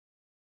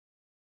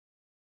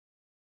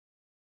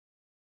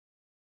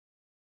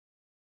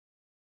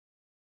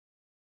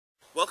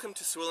Welcome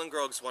to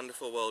SwillinGrog's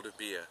Wonderful World of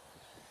Beer,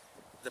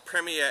 the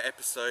premiere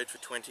episode for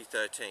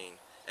 2013,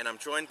 and I'm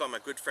joined by my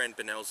good friend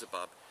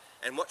Benelzebub.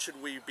 And what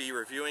should we be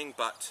reviewing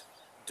but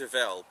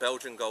Duvel,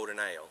 Belgian Golden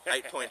Ale,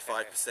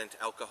 8.5%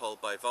 alcohol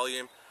by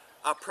volume,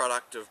 a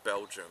product of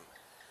Belgium.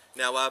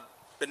 Now,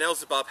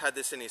 Benelzebub had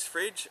this in his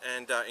fridge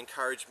and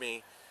encouraged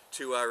me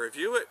to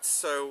review it,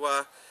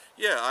 so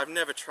yeah, I've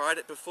never tried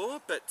it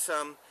before, but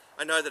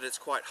I know that it's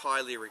quite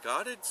highly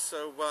regarded,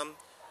 so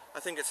I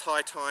think it's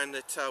high time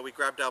that we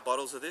grabbed our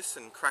bottles of this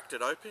and cracked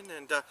it open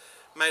and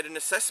made an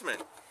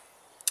assessment.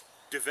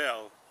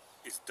 Duvel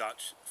is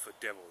Dutch for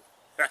devil.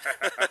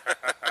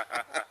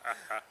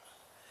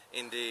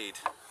 Indeed.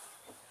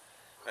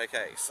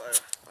 Okay, so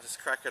I'll just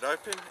crack it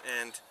open,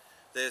 and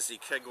there's the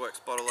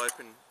Kegworks bottle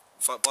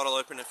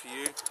opener for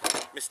you,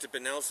 Mr.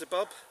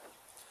 Benelzebub.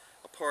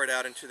 I'll pour it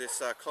out into this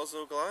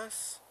Kozel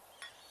glass.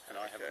 And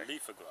I have a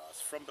Leafer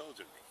glass from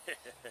Belgium.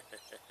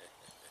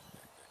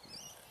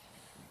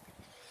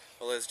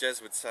 Well, as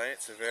Jez would say,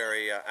 it's a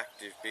very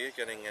active beer,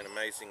 getting an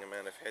amazing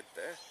amount of head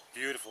there.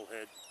 Beautiful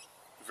head,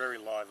 very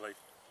lively,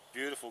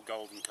 beautiful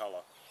golden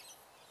colour.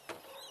 In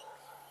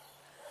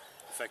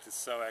fact, it's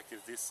so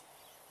active, this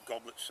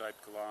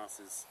goblet-shaped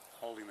glass is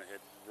holding the head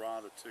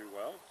rather too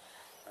well.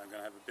 I'm going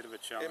to have a bit of a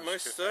challenge. It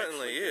most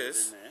certainly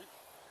is.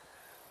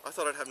 I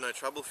thought I'd have no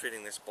trouble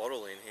fitting this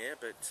bottle in here,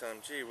 but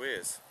gee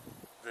whiz.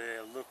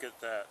 There, look at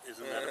that.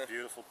 Isn't that a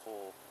beautiful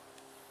pour?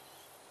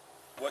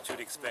 What you'd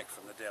expect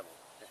from the devil.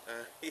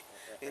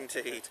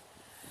 Indeed.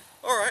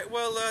 Alright,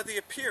 well the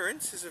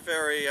appearance is a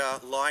very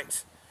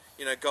light,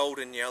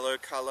 golden yellow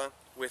colour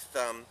with,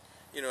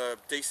 a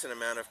decent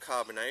amount of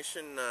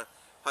carbonation.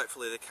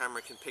 Hopefully the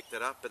camera can pick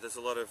that up, but there's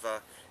a lot of,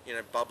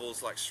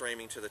 bubbles like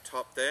streaming to the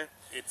top there.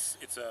 It's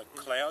a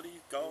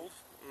cloudy gold.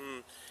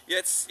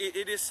 Yeah,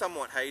 it is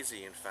somewhat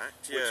hazy, in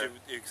fact. Which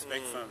you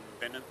expect from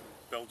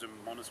Belgium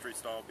monastery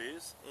style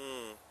beers.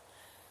 I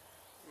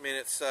mean,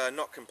 it's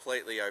not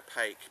completely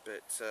opaque,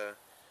 but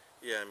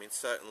yeah, I mean,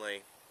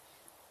 certainly,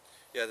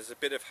 yeah, there's a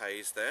bit of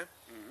haze there.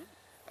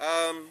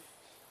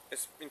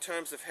 It's, in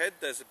terms of head,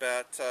 there's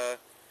about,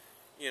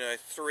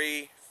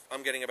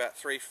 I'm getting about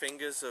 3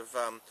 fingers of,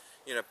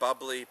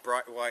 bubbly,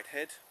 bright white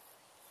head.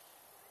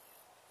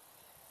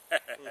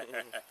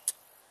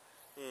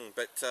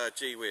 But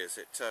gee whiz,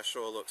 it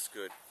sure looks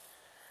good.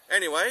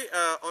 Anyway,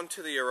 on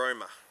to the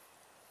aroma.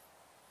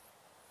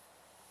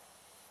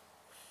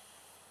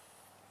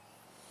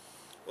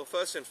 Well,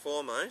 first and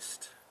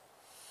foremost,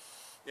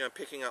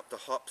 picking up the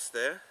hops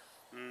there.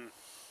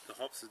 The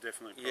hops are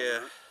definitely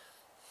prominent.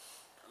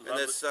 Yeah. And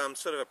there's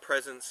sort of a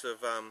presence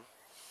of,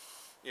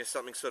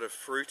 something sort of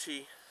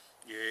fruity.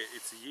 Yeah,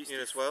 it's a yeasty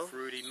as well.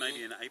 Fruity,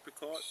 maybe an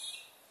apricot.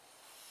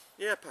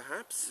 Yeah,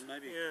 perhaps.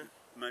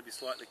 Maybe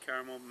slightly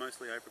caramel,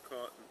 mostly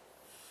apricot.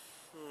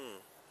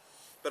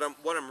 But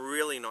what I'm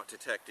really not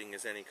detecting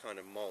is any kind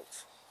of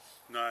malt.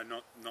 No,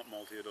 not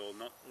malty at all.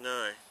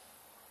 No.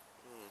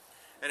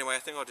 Anyway, I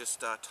think I'll just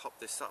top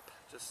this up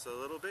just a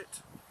little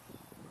bit.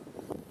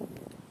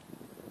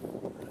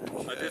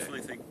 I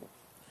definitely think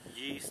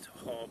yeast,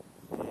 hop,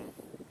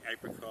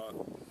 apricot,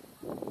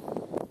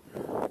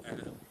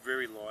 and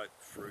very light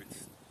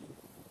fruits.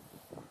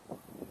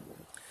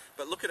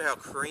 But look at how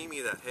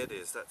creamy that head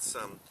is. That's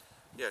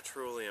yeah,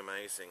 truly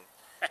amazing.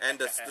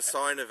 And it's the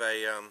sign of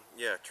a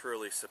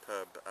truly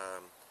superb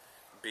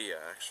beer,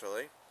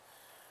 actually.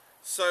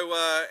 So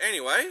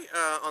anyway,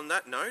 on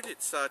that note,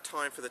 it's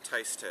time for the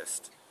taste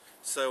test.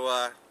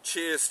 So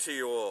cheers to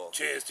you all.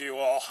 Cheers to you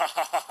all.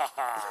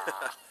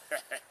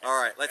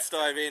 Alright, let's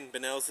dive in,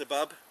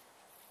 Benelzebub.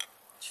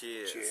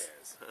 Cheers.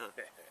 Cheers.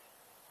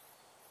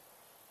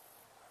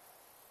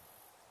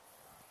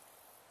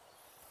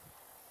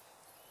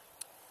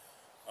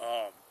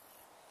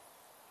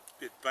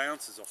 It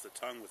bounces off the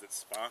tongue with its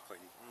sparkling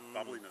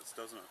bubbliness,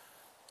 doesn't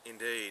it?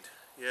 Indeed,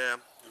 yeah.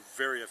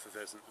 Very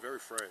effervescent, very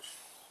fresh.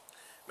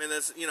 I mean,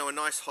 there's, a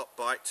nice hot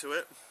bite to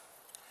it.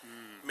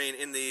 I mean,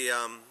 in the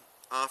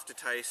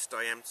aftertaste,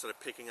 I am sort of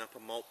picking up a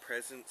malt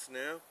presence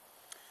now.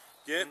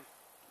 Yeah,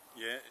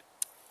 yeah.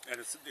 And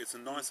it's a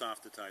nice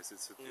aftertaste.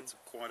 It's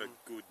quite a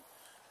good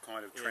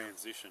kind of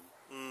transition.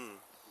 I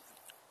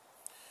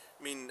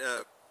mean,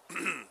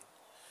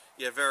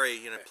 yeah, very,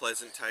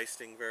 pleasant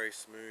tasting, very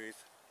smooth.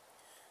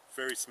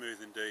 Very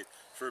smooth indeed.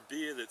 For a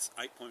beer that's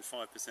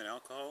 8.5%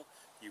 alcohol,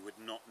 you would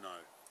not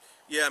know.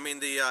 Yeah, I mean,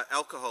 the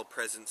alcohol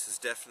presence is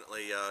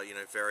definitely,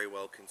 very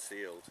well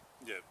concealed.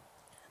 Yeah.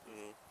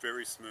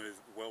 Very smooth,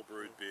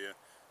 well-brewed beer.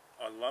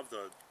 I love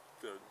the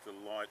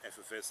light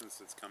effervescence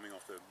that's coming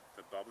off the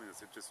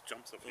bubbliness. It just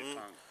jumps off your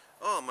tongue.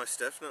 Oh, most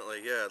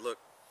definitely, yeah. Look,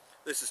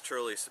 this is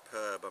truly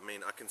superb. I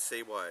mean, I can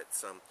see why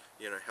it's,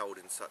 held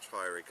in such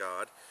high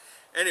regard.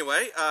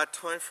 Anyway,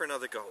 time for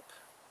another gulp.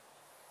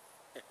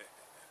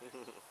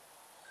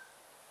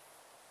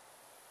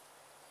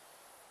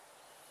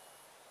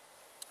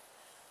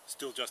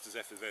 Still just as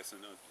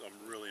effervescent.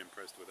 I'm really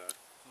impressed with that.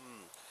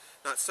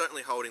 Now, it's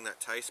certainly holding that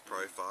taste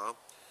profile,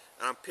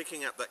 and I'm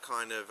picking up that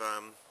kind of,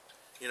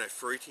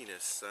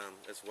 fruitiness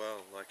as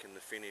well, like in the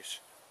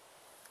finish.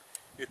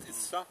 It's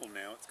subtle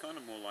now. It's kind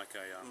of more like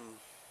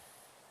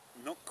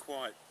a not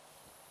quite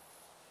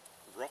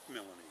rock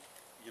melony,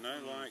 you know,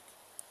 like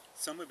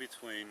somewhere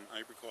between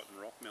apricot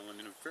and rock melon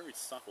in a very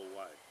subtle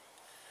way.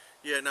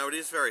 Yeah, no, it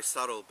is very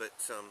subtle,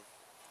 but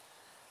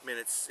I mean,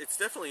 it's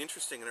definitely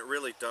interesting, and it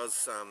really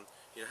does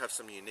you know, have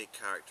some unique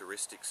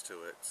characteristics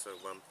to it. So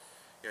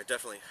you know, it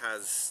definitely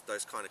has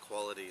those kind of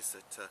qualities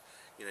that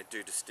you know,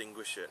 do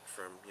distinguish it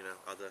from, you know,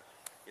 other,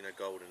 you know,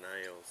 golden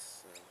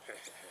ales.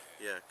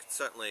 Yeah, can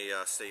certainly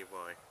see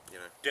why, you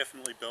know.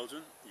 Definitely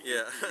Belgian.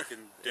 You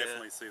can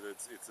definitely see that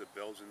it's a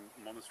Belgian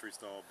monastery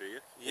style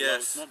beer. Yes. Although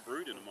it's not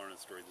brewed in a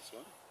monastery, this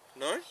one.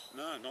 No?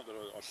 No, not that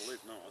I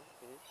believe not.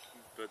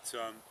 But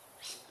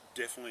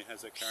definitely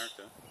has that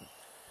character.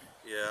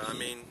 Yeah, I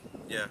mean,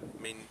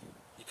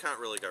 you can't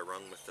really go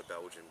wrong with the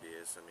Belgian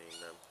beers. I mean,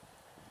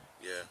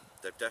 yeah,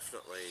 they've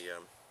definitely.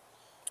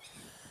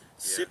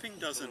 Sipping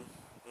doesn't.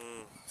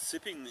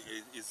 Sipping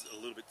is a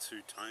little bit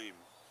too tame.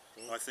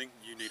 I think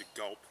you need a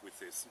gulp with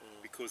this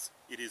because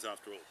it is,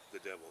 after all, the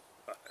devil.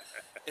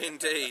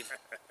 Indeed,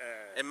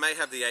 it may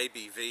have the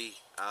ABV,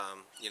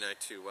 you know,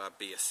 to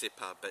be a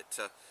sipper, but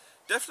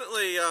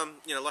definitely,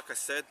 you know, like I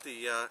said,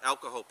 the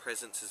alcohol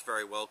presence is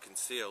very well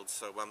concealed.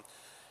 So,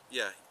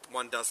 yeah,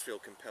 one does feel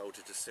compelled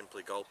to just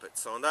simply gulp it.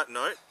 So, on that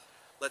note,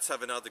 let's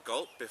have another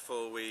gulp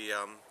before we,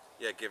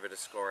 yeah, give it a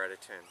score out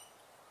of 10.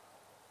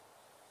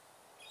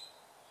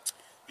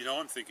 You know,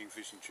 I'm thinking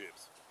fish and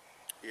chips.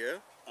 Yeah?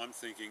 I'm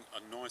thinking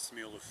a nice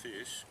meal of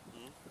fish,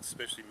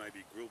 especially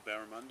maybe grilled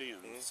barramundi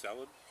and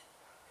salad,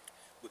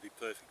 would be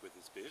perfect with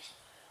this beer.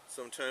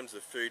 So in terms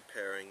of food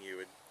pairing, you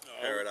would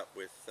pair it up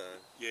with...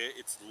 Yeah,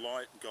 it's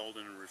light,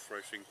 golden and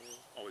refreshing.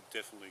 I would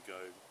definitely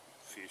go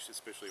fish,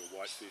 especially a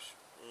white fish.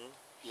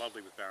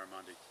 Lovely with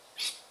barramundi.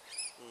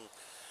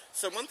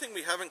 So one thing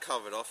we haven't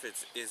covered off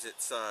is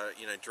its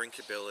you know,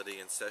 drinkability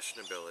and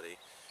sessionability.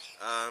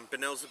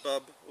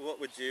 Benelzebub, what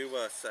would you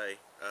say?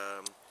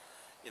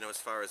 You know, as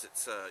far as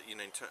its, you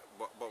know,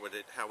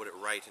 how would it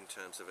rate in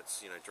terms of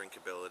its, you know,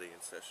 drinkability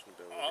and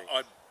sessionability?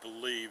 I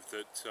believe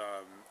that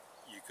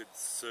you could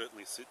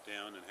certainly sit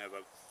down and have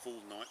a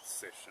full night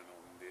session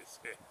on this.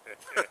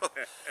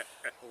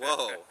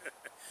 Whoa!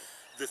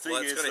 The thing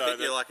well, it's is, going to hit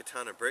you like a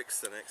ton of bricks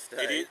the next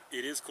day.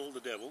 It is called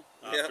the devil,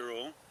 after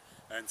all,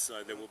 and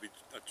so there will be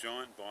a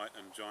giant bite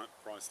and a giant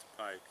price to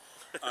pay.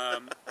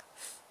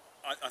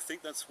 I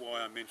think that's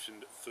why I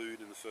mentioned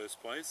food in the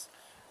first place.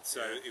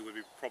 So it would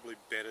be probably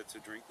better to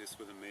drink this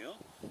with a meal,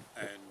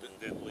 and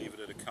then leave it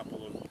at a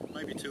couple of,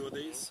 maybe 2 of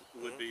these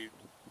would be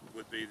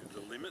the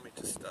limit. Let me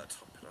just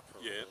top it up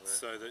a little bit.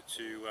 So that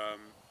you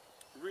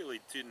really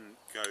didn't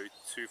go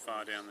too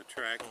far down the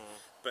track.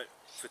 But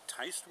for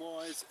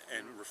taste-wise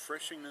and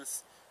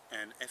refreshingness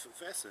and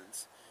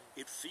effervescence,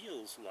 it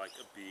feels like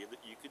a beer that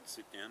you could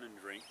sit down and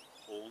drink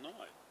all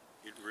night.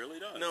 It really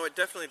does. No, it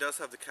definitely does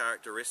have the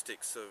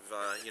characteristics of,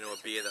 you know,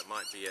 a beer that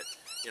might be at,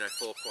 you know,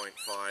 4.5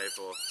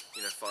 or,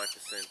 you know,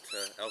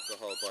 5%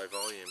 alcohol by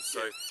volume.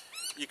 So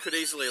you could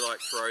easily, like,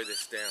 throw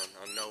this down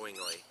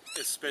unknowingly.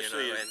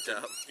 Especially you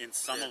know, in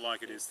summer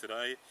like it is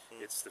today.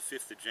 It's the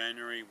 5th of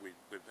January.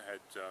 We've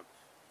had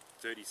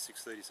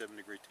 36, 37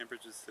 degree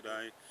temperatures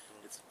today.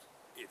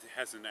 It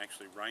hasn't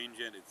actually rained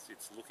yet.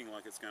 It's looking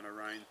like it's going to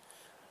rain.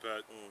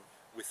 But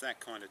with that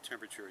kind of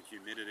temperature and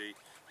humidity,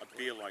 a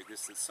beer like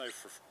this that's so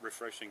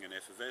refreshing and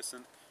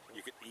effervescent,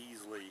 you could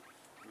easily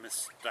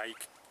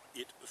mistake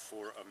it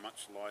for a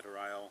much lighter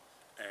ale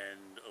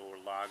or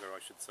lager, I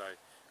should say,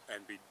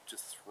 and be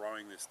just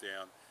throwing this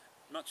down,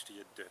 much to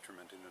your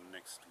detriment in the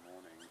next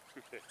morning.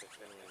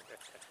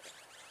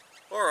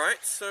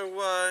 Alright,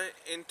 so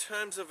in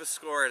terms of a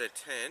score out of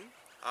 10,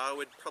 I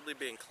would probably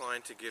be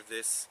inclined to give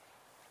this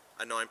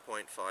a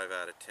 9.5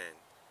 out of 10.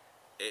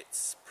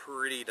 It's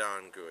pretty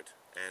darn good,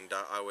 and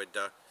I would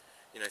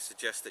you know,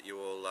 suggest that you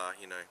all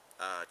you know,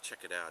 check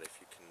it out if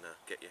you can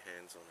get your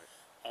hands on it.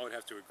 I would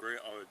have to agree.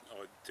 I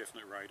would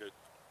definitely rate it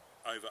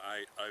over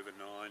 8, over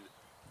 9.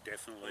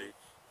 Definitely,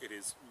 it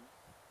is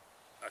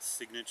a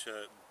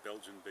signature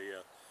Belgian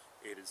beer.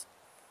 It is,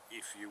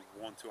 if you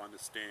want to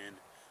understand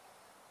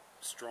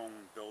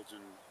strong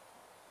Belgian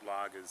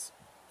lagers,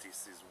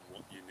 this is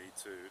what you need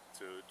to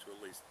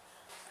at least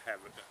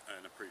have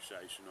an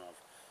appreciation of.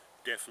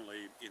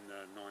 Definitely in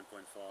the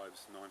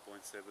 9.5s,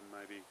 9.7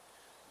 maybe.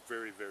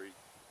 Very, very,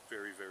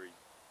 very, very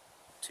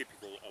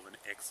typical of an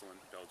excellent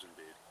Belgian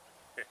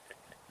beer.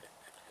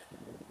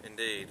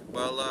 Indeed.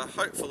 Well,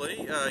 hopefully,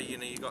 you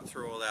know, you got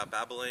through all our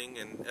babbling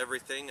and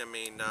everything. I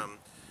mean,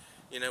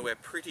 you know, we're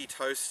pretty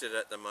toasted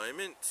at the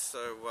moment,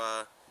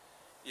 so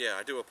yeah,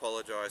 I do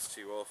apologise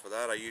to you all for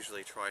that. I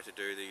usually try to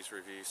do these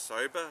reviews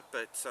sober,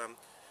 but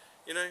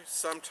you know,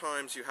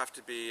 sometimes you have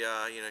to be,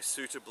 you know,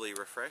 suitably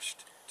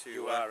refreshed.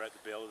 You are at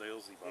the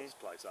Benelzebub's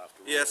place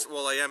after all. Yes,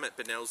 well, I am at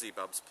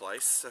Benelzebub's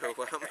place, so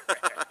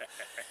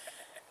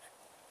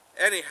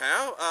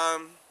anyhow,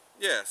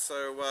 yeah,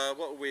 so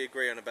what would we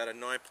agree on, about a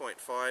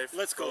 9.5?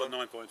 Let's call it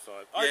 9.5.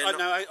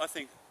 Yeah, I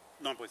think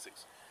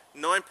 9.6.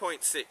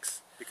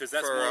 9.6. Because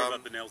that's more of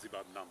a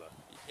Benelzebub number.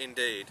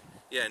 Indeed.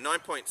 Yeah,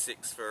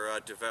 9.6 for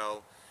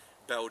Duvel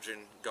Belgian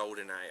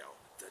Golden Ale.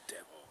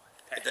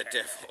 devil. The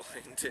devil,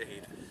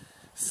 indeed.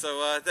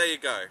 So there you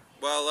go.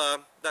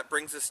 Well, that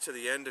brings us to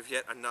the end of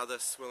yet another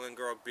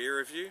SwillinGrog beer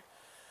review.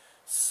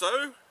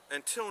 So,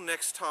 until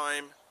next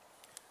time,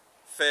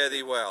 fare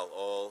thee well,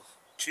 all.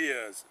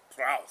 Cheers.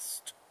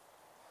 Proust.